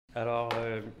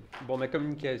Bon, ma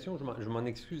communication, je m'en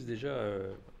excuse déjà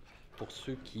pour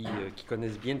ceux qui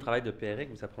connaissent bien le travail de Perec.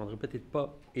 Vous apprendrez peut-être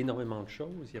pas énormément de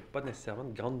choses. Il n'y a pas nécessairement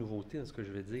de grandes nouveautés dans ce que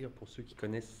je vais dire pour ceux qui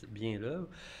connaissent bien l'œuvre.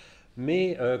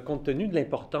 Mais compte tenu de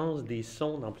l'importance des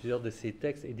sons dans plusieurs de ces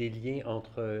textes et des liens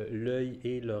entre l'œil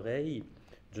et l'oreille,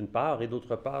 d'une part, et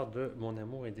d'autre part, de mon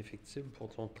amour indéfectible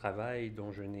pour son travail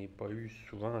dont je n'ai pas eu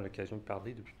souvent l'occasion de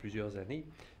parler depuis plusieurs années,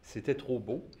 c'était trop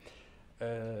beau.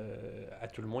 À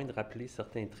tout le moins de rappeler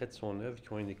certains traits de son œuvre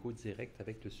qui ont un écho direct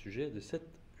avec le sujet de cette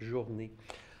journée.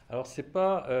 Alors, c'est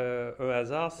pas un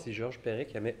hasard si Georges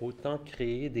Perec aimait autant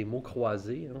créer des mots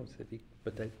croisés. Hein. Vous savez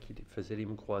peut-être qu'il faisait les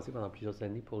mots croisés pendant plusieurs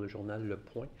années pour le journal Le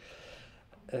Point.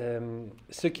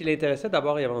 Ce qui l'intéressait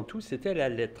d'abord et avant tout, c'était la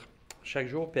lettre. Chaque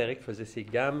jour, Perec faisait ses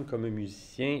gammes comme un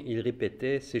musicien. Il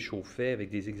répétait, s'échauffait avec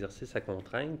des exercices à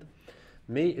contrainte.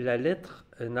 Mais la lettre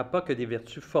n'a pas que des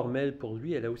vertus formelles pour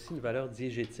lui, elle a aussi une valeur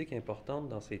diégétique importante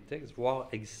dans ses textes, voire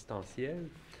existentielle.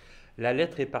 La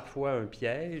lettre est parfois un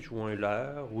piège ou un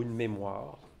leurre ou une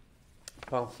mémoire.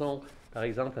 Pensons par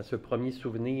exemple à ce premier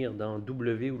souvenir dans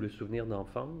W ou le souvenir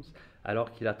d'enfance,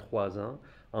 alors qu'il a 3 ans,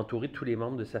 entouré de tous les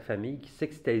membres de sa famille qui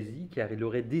s'extasient car il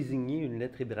aurait désigné une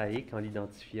lettre hébraïque en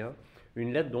l'identifiant,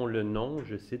 une lettre dont le nom,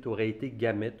 je cite, aurait été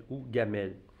gamète ou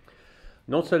gamelle.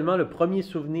 Non seulement le premier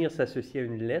souvenir s'associe à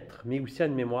une lettre, mais aussi à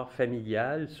une mémoire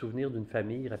familiale, souvenir d'une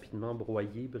famille rapidement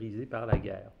broyée, brisée par la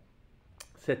guerre.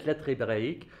 Cette lettre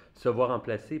hébraïque se voit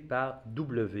remplacée par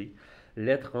W,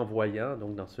 lettre renvoyant,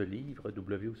 donc dans ce livre,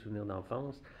 W au souvenir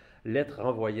d'enfance, lettre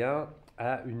renvoyant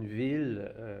à une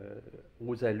ville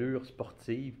aux allures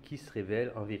sportives qui se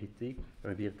révèle en vérité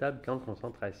un véritable camp de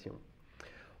concentration.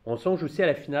 On songe aussi à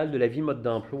la finale de La vie mode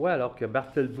d'emploi, alors que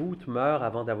Bartlebooth meurt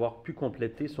avant d'avoir pu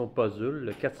compléter son puzzle,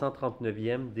 le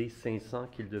 439e des 500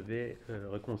 qu'il devait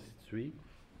reconstituer.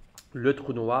 Le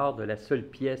trou noir de la seule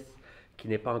pièce qui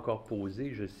n'est pas encore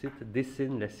posée, je cite,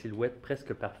 dessine la silhouette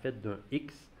presque parfaite d'un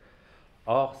X.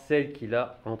 Or, celle qu'il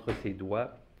a entre ses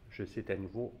doigts, je cite à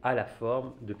nouveau, a la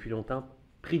forme, depuis longtemps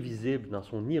prévisible dans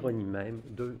son ironie même,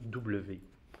 d'un W.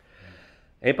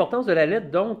 L'importance de la lettre,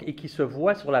 donc, et qui se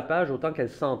voit sur la page autant qu'elle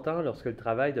s'entend lorsque le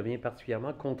travail devient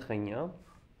particulièrement contraignant.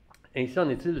 Ainsi en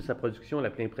est-il de sa production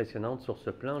la plus impressionnante sur ce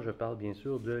plan. Je parle bien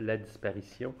sûr de La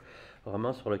disparition,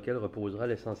 roman sur lequel reposera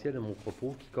l'essentiel de mon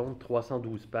propos, qui compte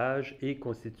 312 pages et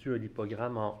constitue un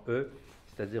lipogramme en E,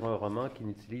 c'est-à-dire un roman qui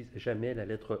n'utilise jamais la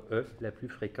lettre E, la plus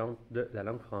fréquente de la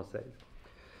langue française.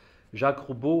 Jacques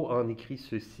Roubaud en écrit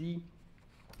ceci.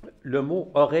 Le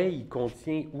mot oreille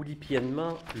contient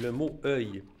oulipiennement le mot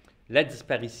œil. La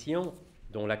disparition,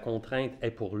 dont la contrainte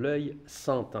est pour l'œil,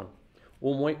 s'entend.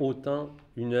 Au moins autant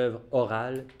une œuvre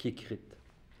orale qu'écrite.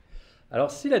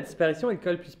 Alors, si la disparition est le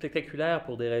cas le plus spectaculaire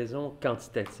pour des raisons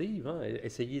quantitatives, hein,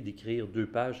 essayez d'écrire 2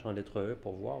 pages sans lettre E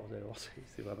pour voir, vous allez voir,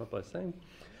 c'est vraiment pas simple.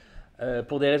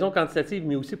 Pour des raisons quantitatives,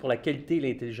 mais aussi pour la qualité et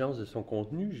l'intelligence de son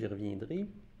contenu, j'y reviendrai.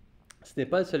 Ce n'est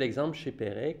pas le seul exemple chez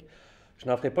Perec. Je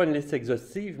n'en ferai pas une liste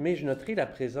exhaustive, mais je noterai la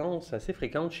présence assez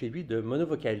fréquente chez lui de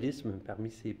monovocalisme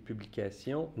parmi ses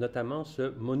publications, notamment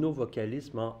ce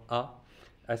monovocalisme en A,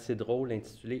 assez drôle,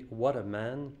 intitulé What a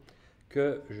Man,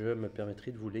 que je me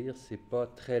permettrai de vous lire. C'est pas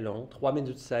très long, 3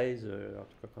 minutes 16, en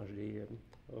tout cas quand je l'ai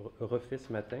refait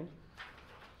ce matin.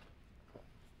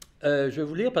 Je vais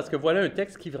vous lire parce que voilà un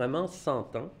texte qui vraiment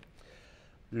s'entend.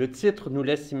 Le titre nous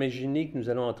laisse imaginer que nous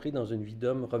allons entrer dans une vie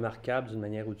d'homme remarquable d'une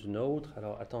manière ou d'une autre.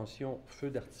 Alors attention, feu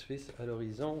d'artifice à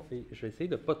l'horizon, et je vais essayer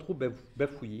de ne pas trop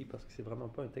bafouiller parce que c'est vraiment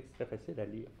pas un texte très facile à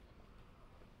lire.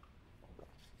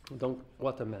 Donc,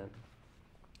 What a Man.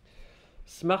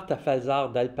 Smart à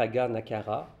phasard d'alpaga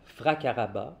nakara, frac à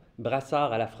rabat,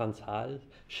 brassard à la Franz Hals,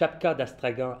 chapka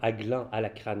d'astragan à gland à la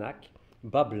Cranac,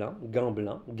 bas blanc, gants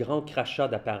blancs, grand crachat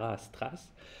d'apparat à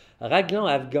Strass, raglan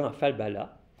afghan à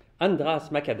Falbala, Andras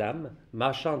Macadam,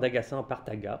 marchand d'agaçant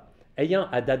Partaga, ayant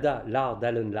à Dada l'art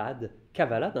d'Alunlad,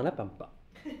 cavala dans la pampa.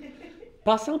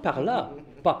 Passant par là,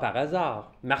 pas par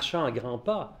hasard, marchant à grands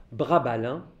pas, bras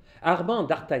ballants, Armand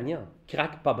d'Artagnan,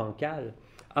 craque pas bancal,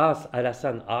 As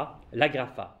Alassane A,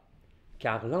 l'agrafa.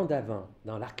 Car l'an d'avant,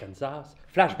 dans l'Arkansas,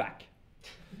 flashback.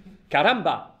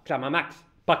 Caramba, clama Max,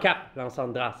 pas cap,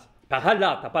 l'Ansandras. Par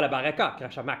Allah, t'as pas la baraka,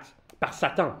 cracha Max. Par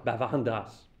Satan, bava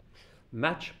Andras.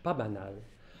 Match pas banal.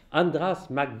 Andras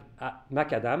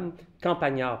Macadam,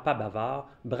 campagnard pas bavard,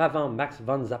 bravant Max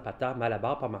Van Zapata,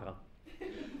 malabar pas marrant.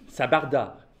 Sa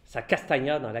barda, sa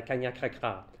castagna dans la cagna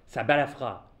cracra, sa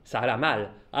balafra, ça a la malle,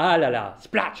 ah là là,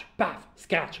 splatch, paf,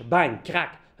 scratch, bang,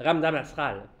 crack, ramdam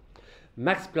astral.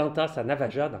 Max planta sa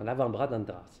navaja dans l'avant-bras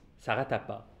d'Andras. Ça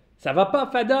ratapa. Ça va pas,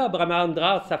 Fada, brama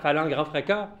Andras, sa phalange grand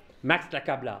fracas. Max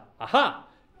l'accabla. Ah ah!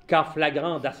 Cas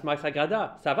flagrant d'asma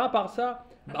sagrada. Ça va par ça?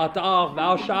 Bâtard,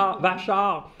 vachard,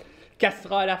 vachard,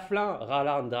 cassera à la flanc,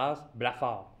 râla Andras,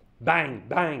 blafard. Bang,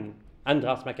 bang!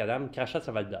 Andras Macadam cracha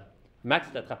sa valda.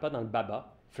 Max l'attrapa dans le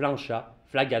baba, flancha,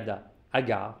 flagada,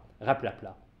 agar,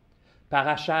 raplapla.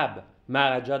 Parachab,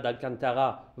 Maharaja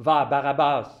d'Alcantara, va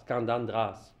Barabas,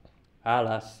 Candandras.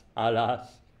 Alas,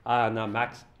 alas, Anna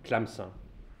Max, clamsant.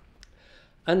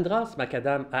 Andras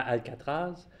Macadam à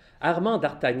Alcatraz, Armand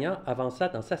d'Artagnan avança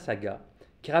dans sa saga,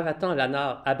 cravatant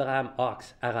l'anard Abraham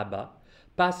Hawks à Rabat,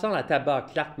 passant à tabac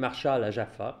Clark Marshall à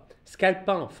Jaffa,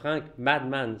 scalpant Frank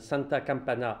Madman Santa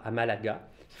Campana à Malaga,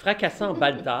 fracassant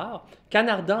Baltar,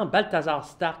 canardant Balthazar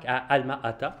Stark à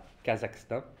Alma-Ata,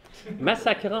 Kazakhstan,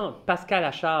 massacrant Pascal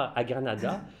Achard à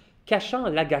Granada, cachant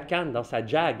l'Aga Khan dans sa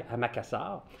jag à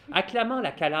Makassar, acclamant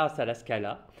la Calas à la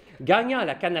Scala, gagnant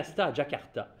la Canasta à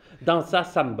Jakarta, dansa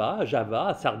samba à Java,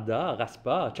 à Sarda, à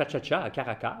Raspa, à Cha-Cha-Cha à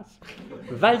Caracas,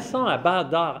 valsant à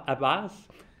Badar Abbas,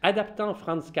 adaptant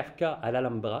Franz Kafka à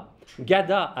l'Alhambra,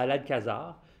 Gada à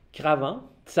l'Alcazar, cravant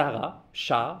Tsara,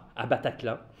 Char à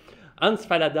Bataclan, Hans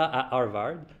Fallada à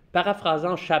Harvard,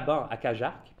 paraphrasant Chaban à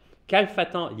Cajarc,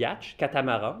 calfatant Yatch,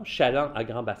 catamaran, chalant à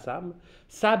Grand Bassam,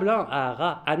 sablant à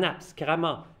Ara, Anaps,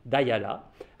 cramant d'Ayala,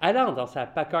 allant dans sa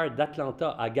Packard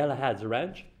d'Atlanta à Galahad's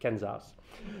Ranch, Kansas,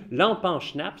 lampant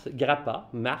Schnaps, Grappa,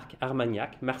 Marc,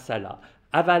 Armagnac, Marsala,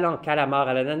 avalant Calamar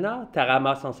à l'ananas,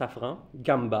 Taramas en safran,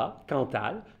 Gamba,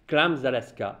 Cantal, Clams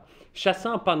d'Alaska,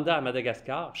 chassant Panda à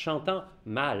Madagascar, chantant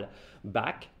Mal,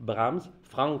 Bach, Brahms,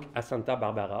 Franck à Santa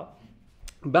Barbara,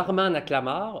 Barman à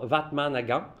Clamart, Vatman à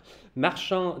Gand,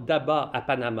 marchand d'Aba à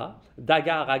Panama,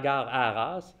 Dagar Agar à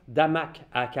Arras, Damak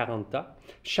à Caranta,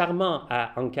 charmant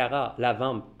à Ankara, la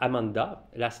vamp Amanda,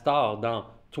 la star dans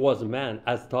Twas Man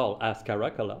as Tall as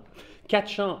Caracalla,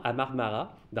 catchant à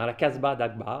Marmara, dans la Casbah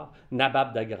d'Akbar,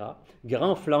 Nabab d'Agra,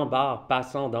 grand flambard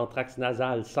passant d'anthrax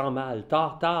nasal sans mal,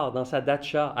 Tartare dans sa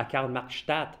datcha à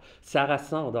Karl-Markstadt,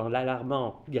 Sarrasan dans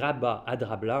l'alarmant Graba à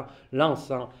drap blanc,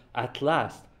 lançant At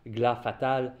last, glas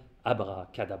fatal,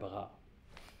 abracadabra.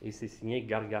 Et c'est signé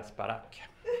Gargas Parak.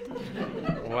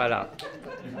 Voilà.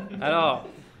 Alors,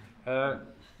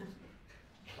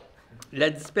 la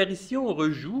disparition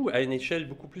rejoue à une échelle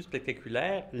beaucoup plus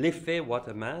spectaculaire l'effet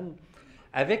Waterman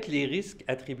avec les risques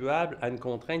attribuables à une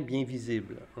contrainte bien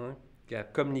visible. Hein,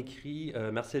 comme l'écrit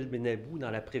Marcel Benabou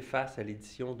dans la préface à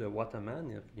l'édition de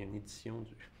Waterman, il y a une édition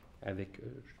avec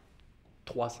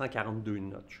 342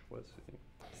 notes, je crois,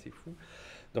 c'est fou.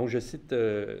 Donc, je cite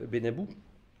Benabou.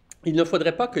 « Il ne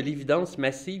faudrait pas que l'évidence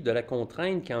massive de la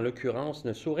contrainte, qui en l'occurrence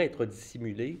ne saurait être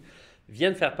dissimulée,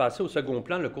 vienne faire passer au second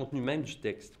plan le contenu même du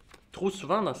texte. Trop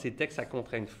souvent, dans ces textes à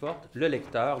contrainte forte, le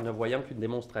lecteur, ne voyant qu'une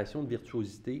démonstration de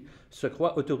virtuosité, se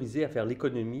croit autorisé à faire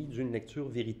l'économie d'une lecture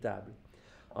véritable.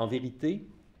 En vérité,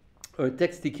 un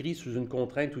texte écrit sous une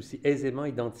contrainte aussi aisément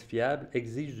identifiable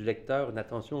exige du lecteur une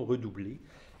attention redoublée,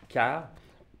 car,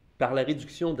 par la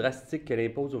réduction drastique qu'elle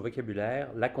impose au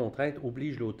vocabulaire, la contrainte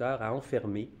oblige l'auteur à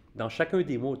enfermer, dans chacun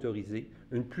des mots autorisés,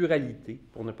 une pluralité,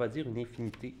 pour ne pas dire une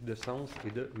infinité, de sens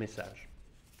et de messages. »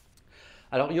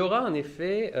 Alors, il y aura en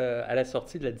effet, à la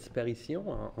sortie de la disparition,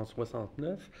 en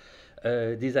 69,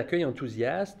 des accueils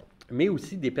enthousiastes, mais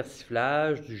aussi des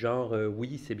persiflages du genre «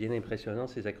 oui, c'est bien impressionnant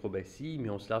ces acrobaties, mais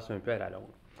on se lasse un peu à la longue ».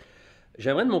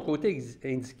 J'aimerais de mon côté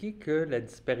indiquer que La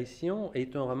disparition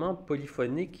est un roman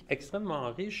polyphonique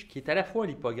extrêmement riche, qui est à la fois un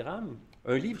lipogramme,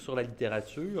 un livre sur la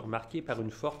littérature, marqué par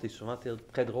une forte et souvent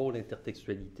très drôle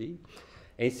intertextualité,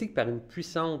 ainsi que par une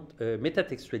puissante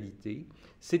métatextualité.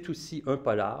 C'est aussi un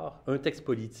polar, un texte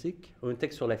politique, un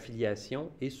texte sur la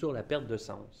filiation et sur la perte de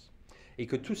sens. Et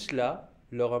que tout cela,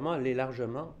 le roman l'est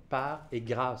largement par et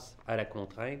grâce à la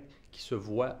contrainte qui se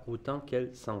voit autant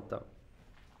qu'elle s'entend.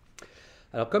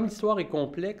 Alors, comme l'histoire est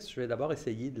complexe, je vais d'abord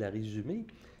essayer de la résumer.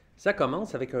 Ça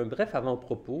commence avec un bref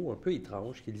avant-propos un peu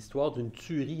étrange, qui est l'histoire d'une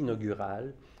tuerie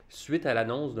inaugurale suite à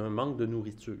l'annonce d'un manque de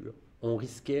nourriture. On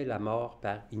risquait la mort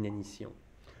par inanition,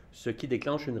 ce qui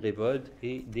déclenche une révolte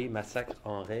et des massacres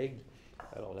en règle.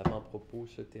 Alors, l'avant-propos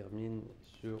se termine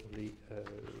sur les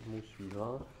mots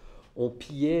suivants. On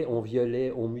pillait, on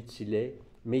violait, on mutilait,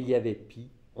 mais il y avait pis.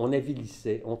 On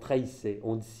avilissait, on trahissait,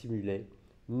 on dissimulait.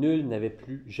 Nul n'avait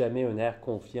plus jamais un air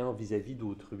confiant vis-à-vis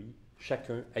d'autrui.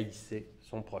 Chacun haïssait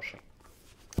son prochain.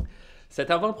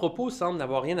 Cet avant-propos semble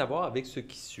n'avoir rien à voir avec ce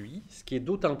qui suit, ce qui est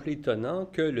d'autant plus étonnant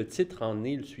que le titre en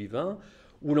est le suivant,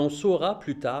 où l'on saura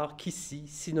plus tard qu'ici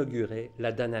s'inaugurait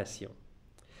la damnation.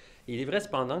 Il est vrai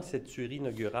cependant que cette tuerie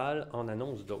inaugurale en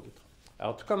annonce d'autres.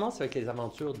 Alors tout commence avec les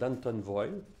aventures d'Anton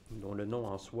Voil, dont le nom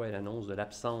en soi est l'annonce de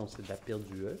l'absence et de la perte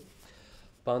du E.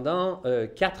 Pendant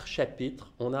 4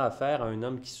 chapitres, on a affaire à un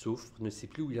homme qui souffre, ne sait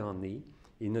plus où il en est,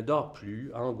 il ne dort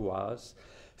plus, angoisse,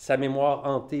 sa mémoire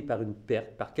hantée par une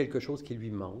perte, par quelque chose qui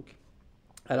lui manque.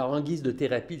 Alors, en guise de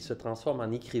thérapie, il se transforme en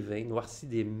écrivain, noircit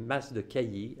des masses de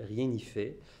cahiers, rien n'y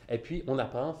fait, et puis on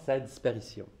apprend sa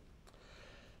disparition.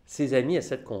 Ses amis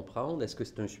essaient de comprendre, est-ce que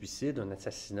c'est un suicide, un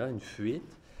assassinat, une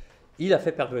fuite? Il a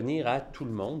fait parvenir à tout le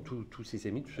monde, tous ses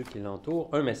amis, tous ceux qui l'entourent,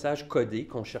 un message codé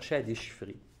qu'on cherchait à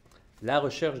déchiffrer. La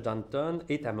recherche d'Anton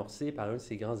est amorcée par un de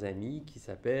ses grands amis qui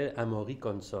s'appelle Amory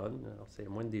Conson. C'est la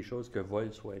moindre des choses que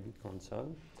Voile soit ami de Conson.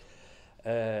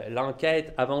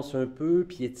 L'enquête avance un peu,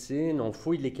 piétine, on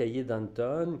fouille les cahiers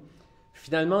d'Anton.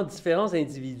 Finalement, différents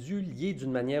individus liés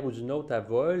d'une manière ou d'une autre à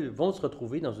Voile vont se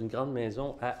retrouver dans une grande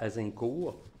maison à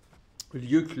Azincourt,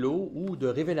 lieu clos où, de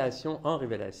révélation en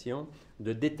révélation,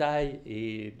 de détail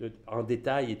en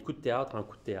détail et de coup de théâtre en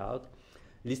coup de théâtre,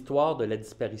 l'histoire de la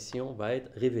disparition va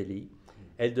être révélée.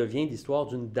 Elle devient l'histoire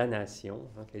d'une damnation,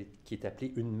 qui est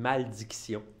appelée une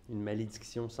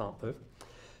malédiction sans E.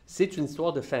 C'est une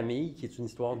histoire de famille qui est une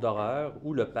histoire d'horreur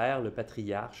où le père, le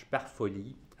patriarche, par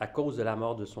folie, à cause de la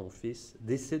mort de son fils,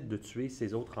 décide de tuer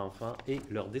ses autres enfants et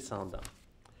leurs descendants.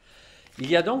 Il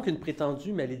y a donc une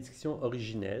prétendue malédiction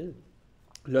originelle,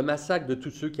 le massacre de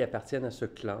tous ceux qui appartiennent à ce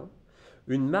clan,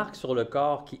 une marque sur le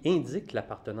corps qui indique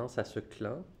l'appartenance à ce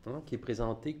clan, qui est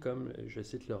présentée comme, je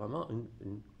cite le roman,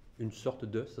 une sorte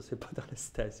de, ça c'est pas dans la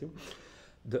citation,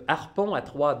 de harpon à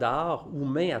 3 dards ou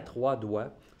main à 3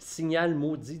 doigts, signal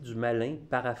maudit du malin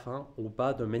paraphant au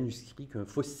bas d'un manuscrit qu'un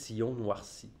faucillon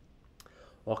noirci.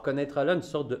 On reconnaîtra là une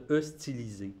sorte de E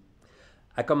stylisé.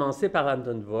 À commencer par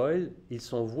Anton Voile, ils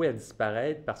sont voués à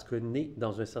disparaître parce que nés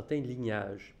dans un certain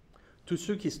lignage. Tous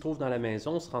ceux qui se trouvent dans la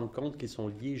maison se rendent compte qu'ils sont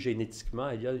liés génétiquement.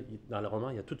 Dans le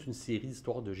roman, il y a toute une série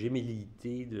d'histoires de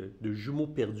gémellité, de jumeaux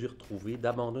perdus retrouvés,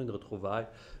 d'abandon et de retrouvailles,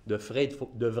 de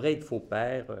vrais et de faux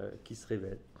pères qui se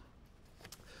révèlent.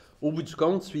 Au bout du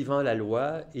compte, suivant la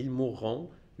loi, ils mourront,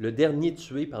 le dernier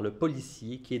tué par le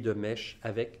policier qui est de mèche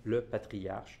avec le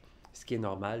patriarche, ce qui est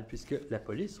normal puisque la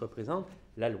police représente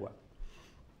la loi.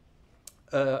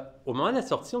 Au moment de la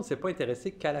sortie, on ne s'est pas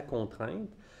intéressé qu'à la contrainte.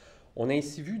 On a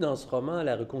ainsi vu dans ce roman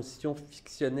la reconstitution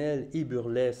fictionnelle et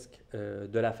burlesque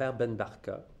de l'affaire Ben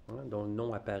Barka, dont le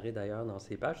nom apparaît d'ailleurs dans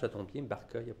ces pages. Ça tombe bien,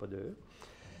 Barka, il n'y a pas de E.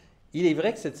 Il est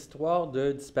vrai que cette histoire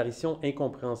de disparition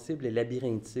incompréhensible et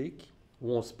labyrinthique,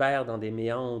 où on se perd dans des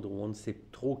méandres, où on ne sait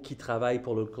trop qui travaille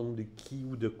pour le compte de qui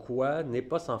ou de quoi, n'est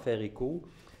pas sans faire écho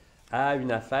à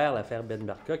une affaire, l'affaire Ben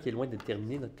Barka, qui est loin d'être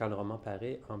terminée quand le roman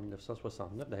paraît en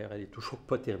 1969. D'ailleurs, elle n'est toujours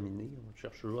pas terminée. On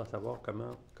cherche toujours à savoir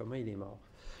comment il est mort.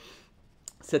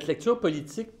 Cette lecture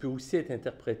politique peut aussi être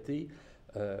interprétée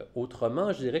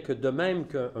autrement. Je dirais que de même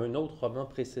qu'un autre roman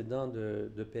précédent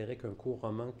de Perec, un court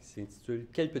roman qui s'intitule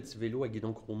 « Quel petit vélo à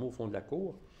guidon chromé au fond de la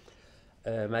cour »,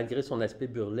 malgré son aspect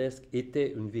burlesque,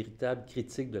 était une véritable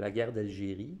critique de la guerre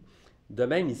d'Algérie. De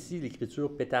même, ici,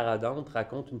 l'écriture pétaradante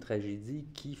raconte une tragédie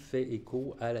qui fait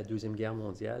écho à la Deuxième Guerre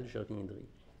mondiale. J'y reviendrai.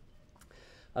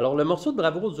 Alors, le morceau de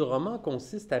bravoure du roman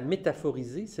consiste à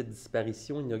métaphoriser cette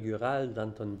disparition inaugurale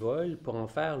d'Anton Voile pour en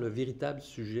faire le véritable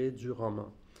sujet du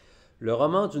roman. Le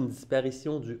roman d'une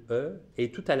disparition du E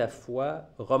est tout à la fois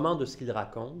roman de ce qu'il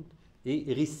raconte et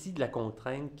récit de la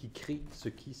contrainte qui crée ce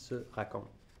qui se raconte.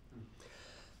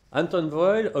 Anton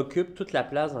Voile occupe toute la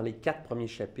place dans les 4 premiers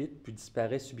chapitres, puis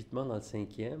disparaît subitement dans le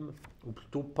 5e, ou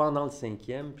plutôt pendant le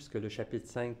 5e, puisque le chapitre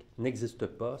 5 n'existe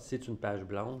pas, c'est une page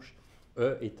blanche,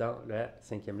 E étant la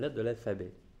 5e lettre de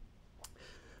l'alphabet.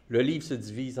 Le livre se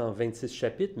divise en 26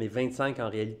 chapitres, mais 25 en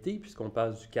réalité, puisqu'on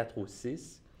passe du 4 au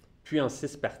 6, puis en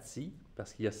 6 parties,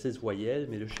 parce qu'il y a 6 voyelles,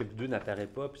 mais le chiffre 2 n'apparaît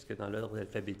pas, puisque dans l'ordre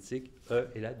alphabétique, E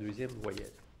est la 2e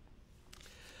voyelle.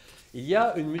 Il y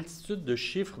a une multitude de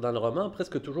chiffres dans le roman,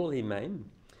 presque toujours les mêmes.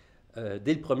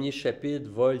 Dès le premier chapitre,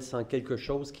 Voile sent quelque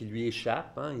chose qui lui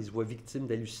échappe. Il se voit victime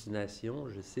d'hallucinations,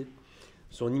 je cite.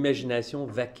 Son imagination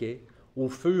vaquait, au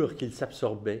fur qu'il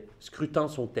s'absorbait, scrutant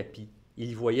son tapis. Il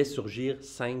y voyait surgir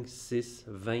 5, 6,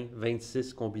 20,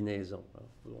 26 combinaisons.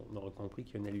 On aura compris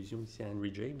qu'il y a une allusion ici à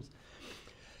Henry James.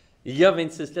 Il y a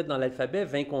 26 lettres dans l'alphabet,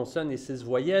 20 consonnes et 6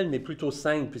 voyelles, mais plutôt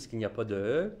 5 puisqu'il n'y a pas de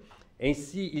E.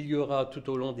 Ainsi, il y aura tout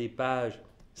au long des pages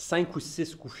 5 ou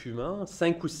 6 coups fumants,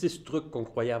 5 ou 6 trucs qu'on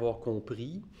croyait avoir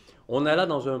compris. On alla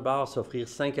dans un bar s'offrir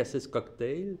 5 à 6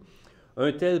 cocktails.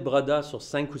 Un tel broda sur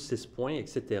 5 ou 6 points,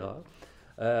 etc.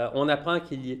 On apprend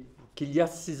qu'il y a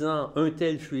 6 ans, un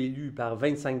tel fut élu par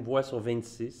 25 voix sur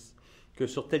 26, que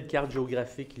sur telle carte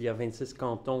géographique, il y a 26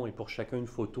 cantons et pour chacun une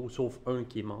photo, sauf une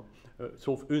qui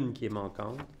est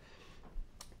manquante.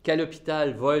 Qu'à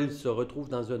l'hôpital, Voile se retrouve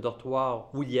dans un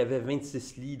dortoir où il y avait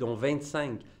 26 lits, dont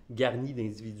 25 garnis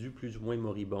d'individus plus ou moins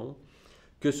moribonds.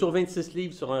 Que sur 26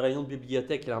 livres, sur un rayon de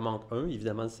bibliothèque, il en manque un,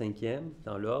 évidemment le 5e,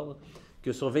 dans l'ordre.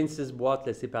 que sur 26 boîtes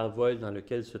laissées par Voil dans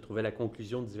lesquelles se trouvait la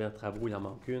conclusion de divers travaux, il en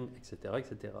manque une, etc.,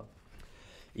 etc.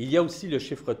 Il y a aussi le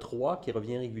chiffre 3 qui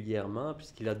revient régulièrement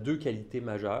puisqu'il a deux qualités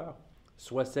majeures,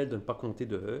 soit celle de ne pas compter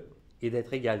de E et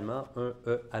d'être également un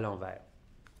E à l'envers.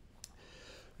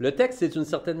 Le texte est d'une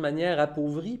certaine manière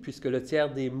appauvri puisque le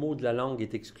tiers des mots de la langue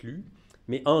est exclu,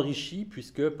 mais enrichi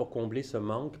puisque, pour combler ce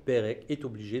manque, Perec est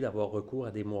obligé d'avoir recours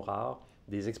à des mots rares,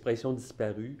 des expressions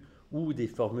disparues ou des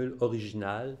formules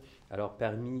originales. Alors,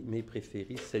 parmi mes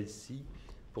préférées, celle-ci,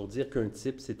 pour dire qu'un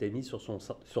type s'était mis sur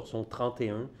son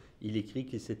 31, il écrit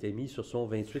qu'il s'était mis sur son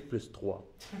 28 plus 3.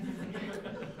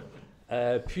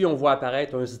 Puis, on voit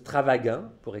apparaître un stravagant,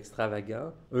 pour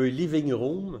extravagant, un living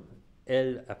room,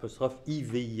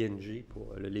 L''IVING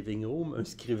pour le living room, un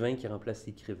scrivain qui remplace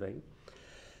l'écrivain.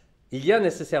 Il y a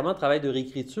nécessairement travail de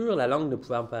réécriture, la langue ne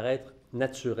pouvant paraître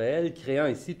naturelle, créant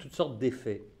ainsi toutes sortes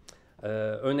d'effets.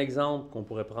 Un exemple qu'on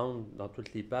pourrait prendre dans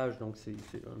toutes les pages, donc c'est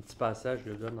un petit passage,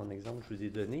 je le donne en exemple, je vous ai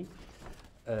donné,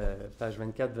 page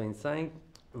 24-25,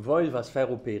 Voil va se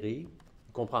faire opérer, il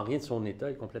ne comprend rien de son état,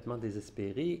 il est complètement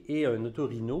désespéré, et un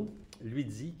otorino lui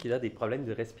dit qu'il a des problèmes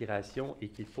de respiration et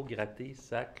qu'il faut gratter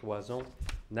sa cloison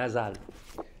nasale.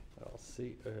 Alors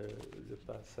c'est le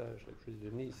passage que je vous ai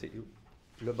donné, c'est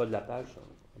le bas de la page,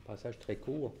 un passage très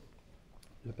court,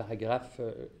 le paragraphe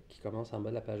qui commence en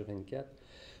bas de la page 24.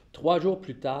 3 jours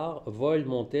plus tard, Voil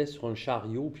montait sur un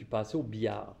chariot puis passait au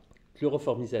billard.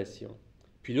 Chloroformisation.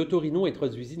 Puis l'otorino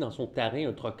introduisit dans son tarin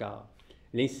un trocard.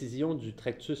 L'incision du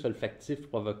tractus olfactif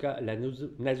provoqua la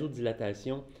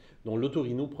nasodilatation dont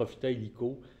l'otorino profita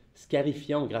illico,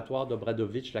 scarifiant au grattoir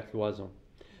d'Obradovitch la cloison.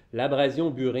 L'abrasion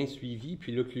au burin suivit,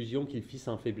 puis l'occlusion qu'il fit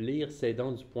s'enfaiblir,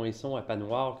 s'aidant du poinçon à pas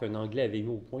noir qu'un Anglais avait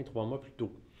mis au point 3 mois plus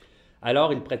tôt.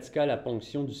 Alors il pratiqua la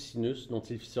ponction du sinus, dont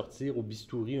il fit sortir au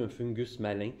bistouri un fungus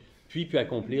malin, puis put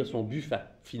accomplir son but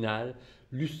final,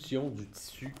 l'ustion du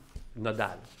tissu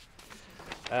nodal.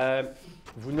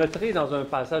 Vous noterez dans un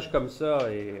passage comme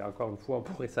ça, et encore une fois, on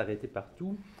pourrait s'arrêter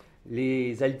partout,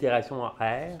 les allitérations en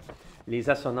R, les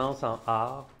assonances en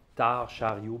art, tar,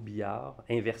 chariot, billard,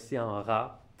 inversées en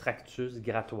rat, tractus,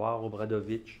 grattoir,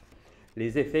 Obradovitch,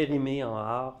 les effets rimés en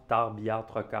art, tar, billard,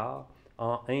 trocard,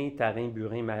 en in, tarin,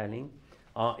 burin, malin,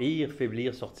 en ir,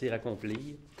 faiblir, sortir,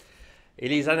 accomplir. Et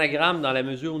les anagrammes, dans la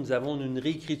mesure où nous avons une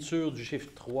réécriture du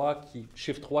chiffre 3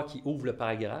 qui ouvre le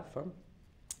paragraphe, hein.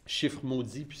 Chiffre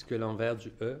maudit, puisque l'envers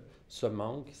du E, ce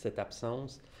manque, cette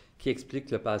absence, qui explique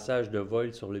le passage de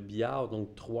Voil sur le billard.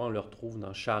 Donc 3, on le retrouve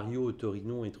dans chariot,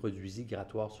 otorino, introduisit,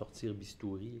 grattoir, sortir,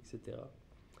 bistouri, etc.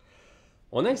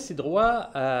 On a ainsi droit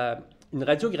à une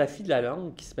radiographie de la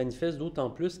langue qui se manifeste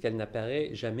d'autant plus qu'elle n'apparaît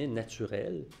jamais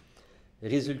naturelle.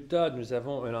 Résultat, nous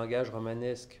avons un langage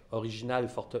romanesque original,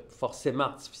 forcément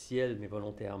artificiel, mais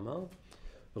volontairement,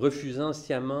 refusant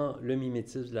sciemment le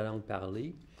mimétisme de la langue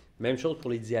parlée. Même chose pour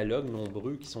les dialogues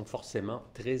nombreux qui sont forcément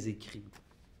très écrits.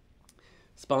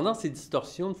 Cependant, ces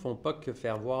distorsions ne font que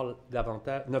faire voir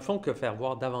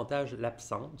davantage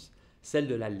l'absence, celle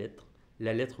de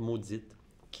la lettre maudite,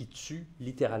 qui tue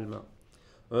littéralement.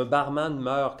 Un barman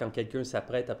meurt quand quelqu'un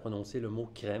s'apprête à prononcer le mot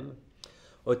crème.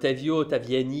 Ottavio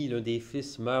Ottaviani, l'un des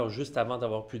fils, meurt juste avant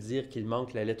d'avoir pu dire qu'il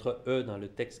manque la lettre E dans le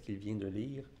texte qu'il vient de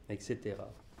lire, etc.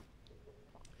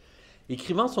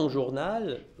 Écrivant son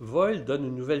journal, Voil donne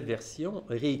une nouvelle version,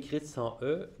 réécrite sans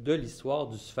E, de l'histoire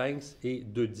du Sphinx et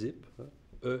d'Œdipe.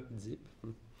 Oedipe.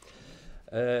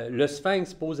 Le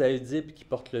Sphinx pose à Oedipe, qui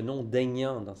porte le nom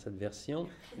d'Aignan dans cette version,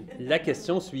 la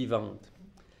question suivante.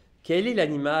 Quel est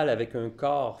l'animal avec un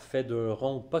corps fait d'un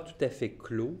rond pas tout à fait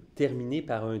clos, terminé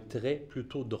par un trait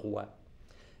plutôt droit?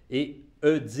 Et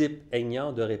Oedipe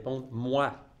Aignan de répondre «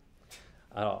 moi ».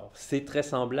 Alors, c'est très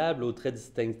semblable au trait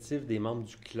distinctif des membres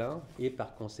du clan et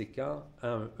par conséquent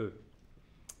à un E.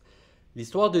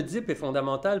 L'histoire d'Oedipe est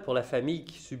fondamentale pour la famille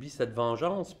qui subit cette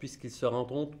vengeance puisqu'ils se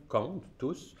rendront compte,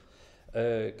 tous,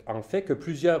 en fait que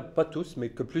pas tous,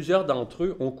 mais que plusieurs d'entre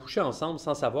eux ont couché ensemble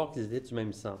sans savoir qu'ils étaient du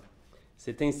même sang.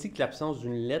 C'est ainsi que l'absence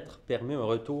d'une lettre permet un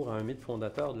retour à un mythe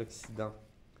fondateur de l'Occident.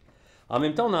 En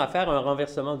même temps, on a affaire à un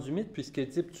renversement du mythe puisque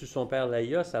Oedipe tue son père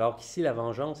Laïos, alors qu'ici la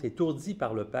vengeance est ourdie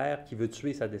par le père qui veut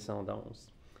tuer sa descendance.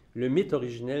 Le mythe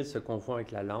originel se confond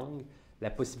avec la langue,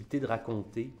 la possibilité de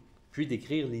raconter, puis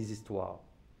d'écrire les histoires.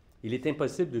 Il est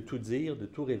impossible de tout dire, de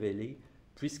tout révéler,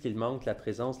 puisqu'il manque la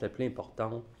présence la plus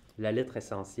importante, la lettre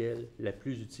essentielle, la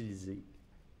plus utilisée.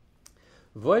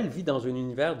 Voil vit dans un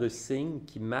univers de signes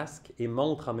qui masquent et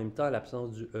montrent en même temps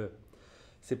l'absence du E.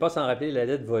 C'est pas sans rappeler la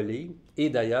lettre volée, et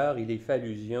d'ailleurs, il est fait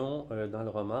allusion dans le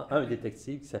roman à un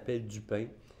détective qui s'appelle Dupin,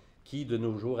 qui, de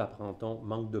nos jours, apprend-on,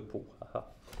 manque de peau.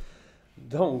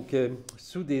 Donc,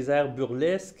 sous des airs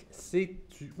burlesques, c'est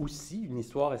aussi une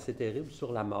histoire assez terrible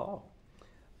sur la mort.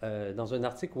 Dans un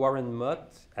article, Warren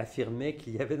Mott affirmait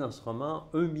qu'il y avait dans ce roman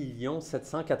 1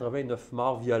 789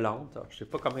 morts violentes. Alors, je ne sais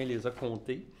pas comment il les a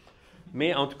comptées,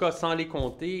 mais en tout cas, sans les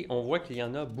compter, on voit qu'il y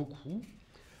en a beaucoup.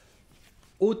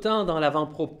 Autant dans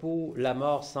l'avant-propos, la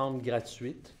mort semble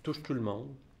gratuite, touche tout le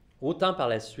monde, autant par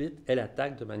la suite, elle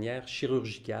attaque de manière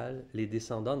chirurgicale les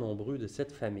descendants nombreux de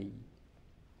cette famille.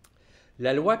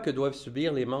 La loi que doivent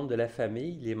subir les membres de la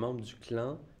famille, les membres du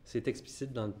clan, c'est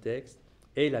explicite dans le texte,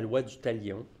 est la loi du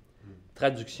talion,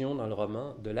 traduction dans le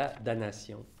roman de la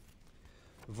damnation.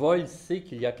 Voile sait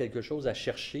qu'il y a quelque chose à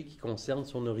chercher qui concerne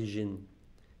son origine.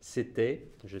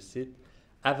 C'était, je cite,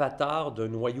 avatar d'un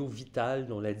noyau vital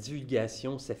dont la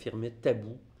divulgation s'affirmait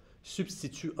tabou,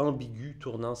 substitut ambigu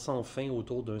tournant sans fin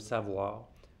autour d'un savoir,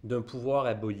 d'un pouvoir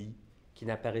aboli qui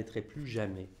n'apparaîtrait plus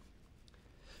jamais.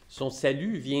 Son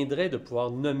salut viendrait de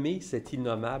pouvoir nommer cet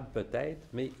innommable peut-être,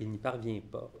 mais il n'y parvient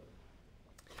pas.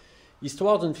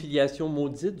 Histoire d'une filiation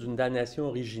maudite, d'une damnation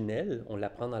originelle, on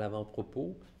l'apprend dans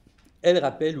l'avant-propos, elle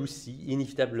rappelle aussi,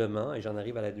 inévitablement, et j'en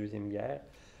arrive à la Deuxième Guerre,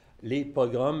 les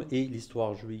pogroms et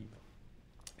l'histoire juive.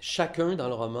 Chacun dans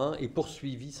le roman est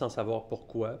poursuivi sans savoir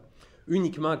pourquoi,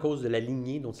 uniquement à cause de la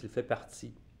lignée dont il fait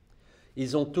partie.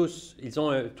 Ils ont tous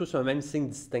un même signe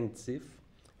distinctif,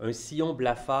 un sillon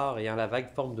blafard ayant la vague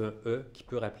forme d'un E qui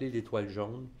peut rappeler l'étoile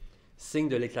jaune, signe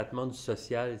de l'éclatement du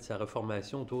social et de sa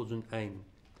reformation autour d'une haine.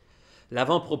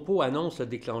 L'avant-propos annonce le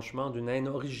déclenchement d'une haine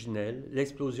originelle,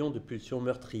 l'explosion de pulsions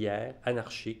meurtrières,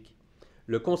 anarchiques.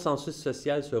 Le consensus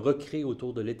social se recrée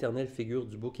autour de l'éternelle figure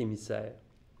du bouc émissaire.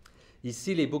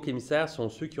 Ici, les boucs émissaires sont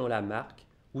ceux qui ont la marque,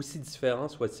 aussi différents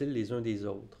soient-ils les uns des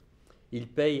autres. Ils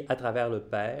payent à travers le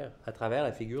père, à travers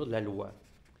la figure de la loi.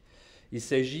 Il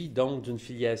s'agit donc d'une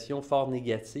filiation fort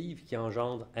négative qui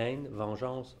engendre haine,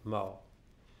 vengeance, mort.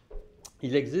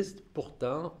 Il existe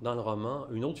pourtant dans le roman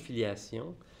une autre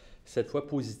filiation, cette fois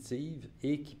positive,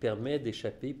 et qui permet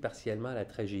d'échapper partiellement à la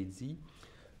tragédie,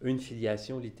 une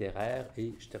filiation littéraire,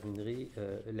 et je terminerai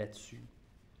là-dessus.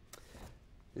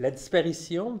 La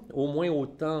disparition, au moins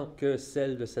autant que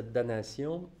celle de cette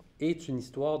damnation, est une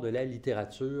histoire de la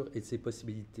littérature et de ses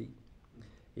possibilités.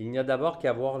 Et il n'y a d'abord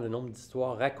qu'à voir le nombre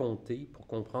d'histoires racontées pour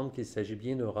comprendre qu'il s'agit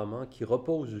bien d'un roman qui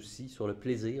repose aussi sur le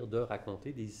plaisir de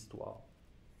raconter des histoires.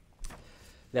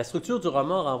 La structure du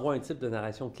roman renvoie à un type de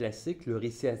narration classique, le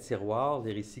récit à tiroir,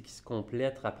 les récits qui se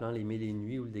complètent rappelant les Mille et une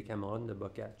nuits ou le Décameron de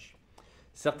Boccaccio.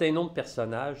 Certains noms de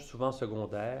personnages, souvent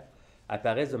secondaires,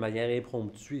 apparaissent de manière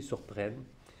impromptue et surprennent.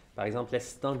 Par exemple,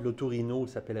 l'assistant de l'autorino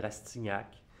s'appelle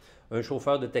Rastignac, un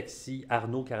chauffeur de taxi,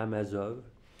 Arnaud Karamazov.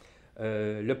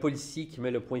 Le policier qui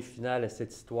met le point final à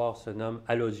cette histoire se nomme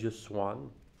Aloysius Swan.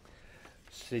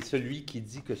 C'est celui qui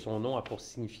dit que son nom a pour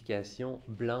signification «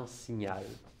 blanc signal ».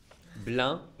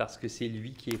 Blanc parce que c'est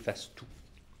lui qui efface tout.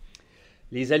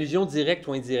 Les allusions directes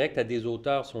ou indirectes à des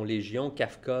auteurs sont légion,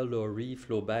 Kafka, Laurie,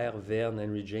 Flaubert, Verne,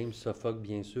 Henry James, Sophocle,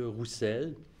 bien sûr,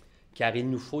 Roussel, car il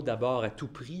nous faut d'abord à tout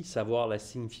prix savoir la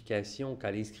signification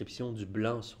qu'a l'inscription du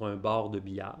blanc sur un bord de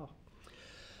billard.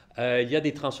 Il y a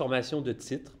des transformations de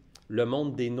titres. Le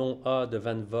monde des noms A de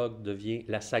Van Vogt devient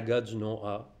la saga du nom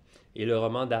A, et le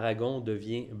roman d'Aragon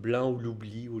devient Blanc ou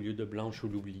l'oubli au lieu de Blanche ou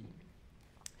l'oubli.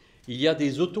 Il y a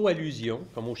des auto-allusions,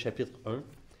 comme au chapitre 1,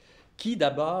 qui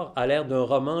d'abord a l'air d'un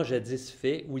roman jadis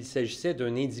fait où il s'agissait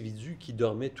d'un individu qui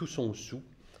dormait tout son sou,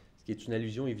 ce qui est une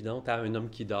allusion évidente à Un homme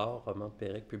qui dort, roman de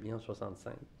Perec publié en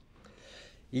 1965.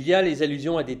 Il y a les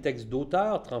allusions à des textes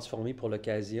d'auteurs transformés pour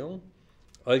l'occasion.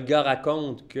 Olga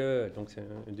raconte que, donc c'est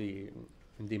un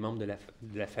des membres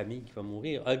de la famille qui va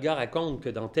mourir, Olga raconte que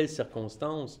dans telle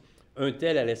circonstance, un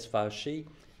tel allait se fâcher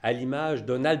à l'image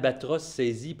d'un albatros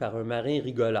saisi par un marin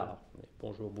rigolard.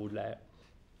 Bonjour Baudelaire.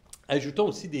 Ajoutons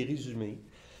aussi des résumés,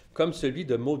 comme celui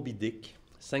de Moby Dick,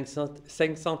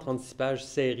 536 pages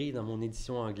serrées dans mon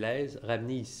édition anglaise,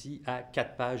 ramenées ici à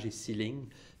 4 pages et 6 lignes,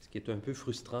 ce qui est un peu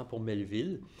frustrant pour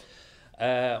Melville.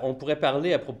 On pourrait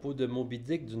parler à propos de Moby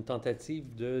Dick d'une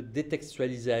tentative de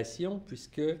détextualisation,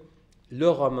 puisque le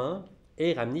roman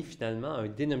est ramené finalement à un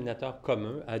dénominateur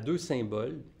commun, à 2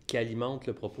 symboles qui alimentent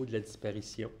le propos de la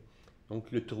disparition.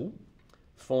 Donc le trou,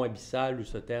 fond abyssal où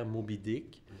se terre Moby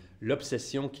Dick,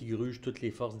 l'obsession qui gruge toutes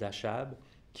les forces d'Achab,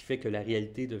 qui fait que la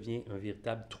réalité devient un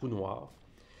véritable trou noir,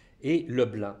 et le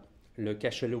blanc, le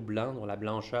cachalot blanc dont la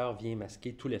blancheur vient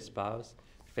masquer tout l'espace,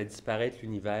 fait disparaître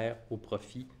l'univers au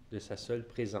profit de sa seule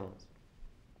présence.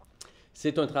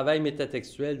 C'est un travail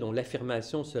métatextuel dont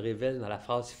l'affirmation se révèle dans la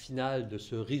phrase finale de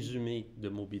ce résumé de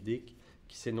Moby Dick,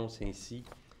 qui s'énonce ainsi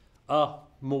 « Ah,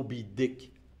 Moby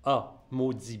Dick, ah,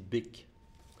 maudit bic ».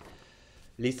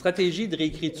 Les stratégies de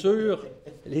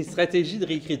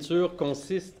réécriture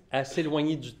consistent à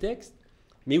s'éloigner du texte,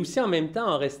 mais aussi en même temps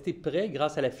en rester près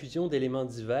grâce à la fusion d'éléments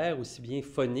divers, aussi bien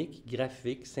phoniques,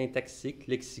 graphiques, syntaxiques,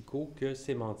 lexicaux que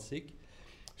sémantiques,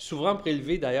 souvent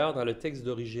prélevés d'ailleurs dans le texte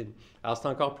d'origine. Alors c'est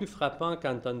encore plus frappant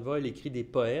quand Anton Weil écrit des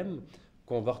poèmes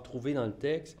qu'on va retrouver dans le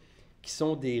texte, qui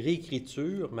sont des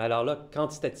réécritures, mais alors là,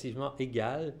 quantitativement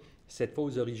égales, cette fois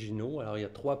aux originaux. Alors il y a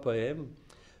 3 poèmes.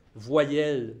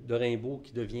 Voyelle de Rimbaud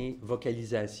qui devient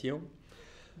vocalisation,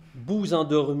 Bouse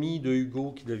endormie de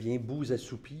Hugo qui devient bouse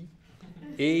assoupie,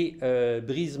 et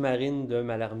Brise marine de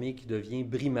Mallarmé qui devient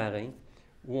bris marin,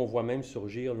 où on voit même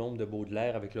surgir l'ombre de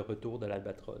Baudelaire avec le retour de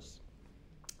l'albatros.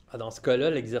 Dans ce cas-là,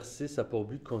 l'exercice a pour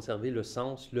but de conserver le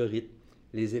sens, le rythme,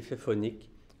 les effets phoniques,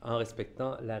 en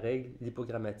respectant la règle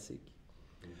hypogrammatique.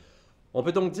 On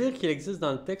peut donc dire qu'il existe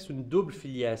dans le texte une double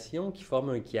filiation qui forme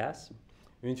un chiasme,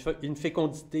 une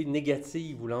fécondité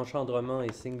négative où l'engendrement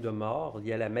est signe de mort,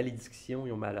 lié à la malédiction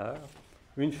et au malheur,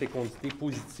 une fécondité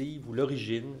positive où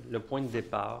l'origine, le point de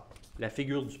départ, la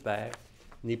figure du père,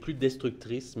 n'est plus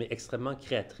destructrice mais extrêmement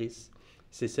créatrice,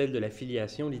 c'est celle de la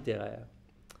filiation littéraire.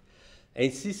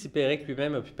 Ainsi, si Perec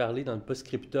lui-même a pu parler dans le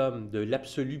post-scriptum de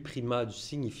l'absolu primat du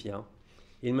signifiant,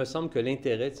 il me semble que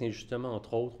l'intérêt tient justement,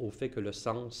 entre autres, au fait que le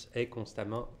sens est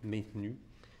constamment maintenu.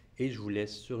 Et je vous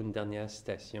laisse sur une dernière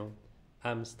citation.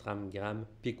 Am, stram, gram,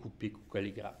 pic ou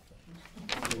colligraphe.